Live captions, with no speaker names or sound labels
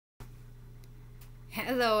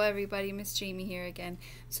Hello everybody, Miss Jamie here again.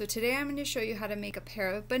 So today I'm going to show you how to make a pair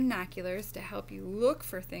of binoculars to help you look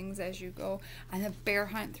for things as you go on a bear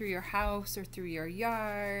hunt through your house or through your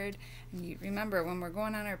yard. And you remember, when we're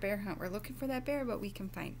going on our bear hunt, we're looking for that bear, but we can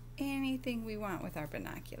find anything we want with our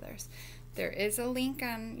binoculars. There is a link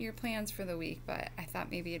on your plans for the week, but I thought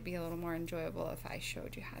maybe it'd be a little more enjoyable if I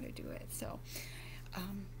showed you how to do it. So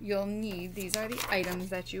you'll need, these are the items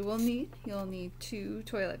that you will need. You'll need 2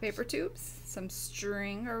 toilet paper tubes, some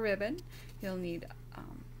string or ribbon. You'll need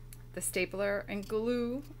the stapler and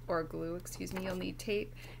glue, excuse me. You'll need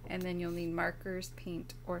tape, and then you'll need markers,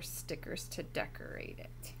 paint, or stickers to decorate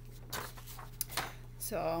it.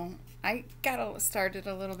 So I got started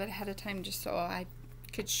a little bit ahead of time just so I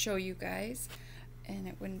could show you guys and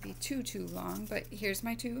it wouldn't be too long, but here's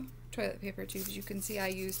my 2 toilet paper tubes. You can see I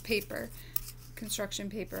use paper, construction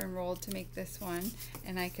paper, and rolled to make this one,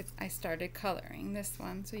 and I started coloring this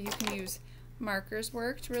one. So you can use markers,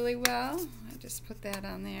 worked really well. I just put that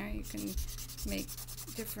on there. You can make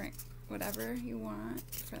different whatever you want,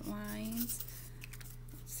 different lines.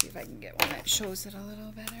 Let's see if I can get one that shows it a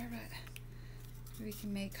little better, but we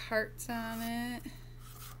can make hearts on it.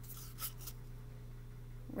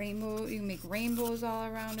 Rainbow, you can make rainbows all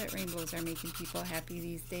around it. Rainbows are making people happy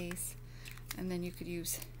these days. And then you could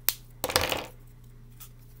use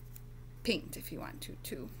paint if you want to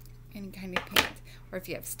too, any kind of paint, or if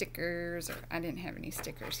you have stickers, or I didn't have any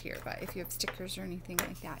stickers here, but if you have stickers or anything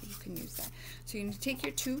like that, you can use that. So you need to take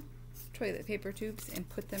your 2 toilet paper tubes and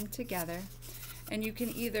put them together, and you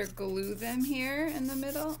can either glue them here in the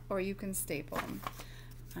middle or you can staple them.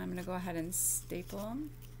 I'm going to go ahead and staple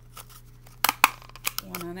them,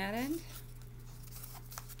 one on that end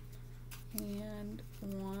and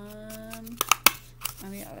one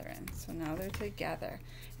on the other end. So now they're together.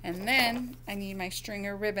 And then I need my string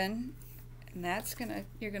or ribbon, and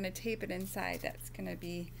you're gonna tape it inside. That's gonna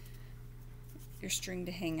be your string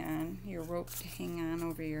to hang on, your rope to hang on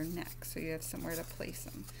over your neck, so you have somewhere to place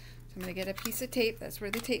them. So I'm gonna get a piece of tape. That's where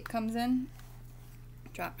the tape comes in.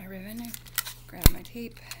 Drop my ribbon and grab my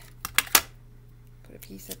tape. Put a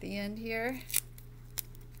piece at the end here.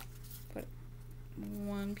 Put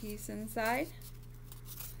one piece inside.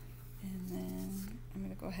 And then I'm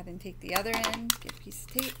going to go ahead and take the other end, get a piece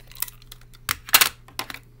of tape.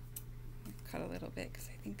 Cut a little bit because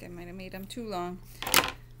I think I might have made them too long.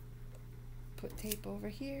 Put tape over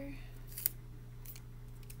here.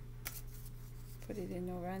 Put it in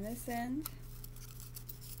over on this end.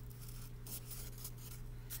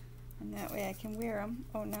 And that way I can wear them.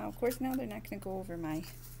 Oh, now, of course, now they're not going to go over my...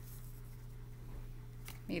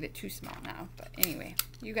 Made it too small now, but anyway,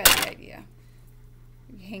 you got the idea.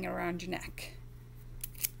 You hang it around your neck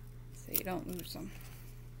so you don't lose them.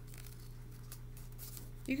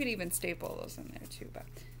 You could even staple those in there too, but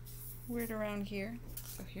wear it around here.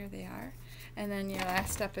 So here they are. And then your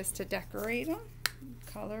last step is to decorate them.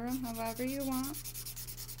 Color them however you want.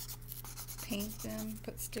 Paint them,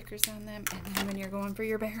 put stickers on them, and then when you're going for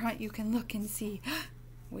your bear hunt, you can look and see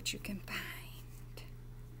what you can find.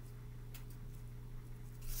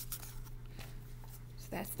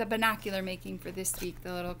 That's the binocular making for this week,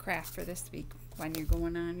 the little craft for this week when you're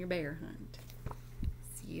going on your bear hunt.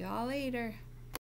 See you all later.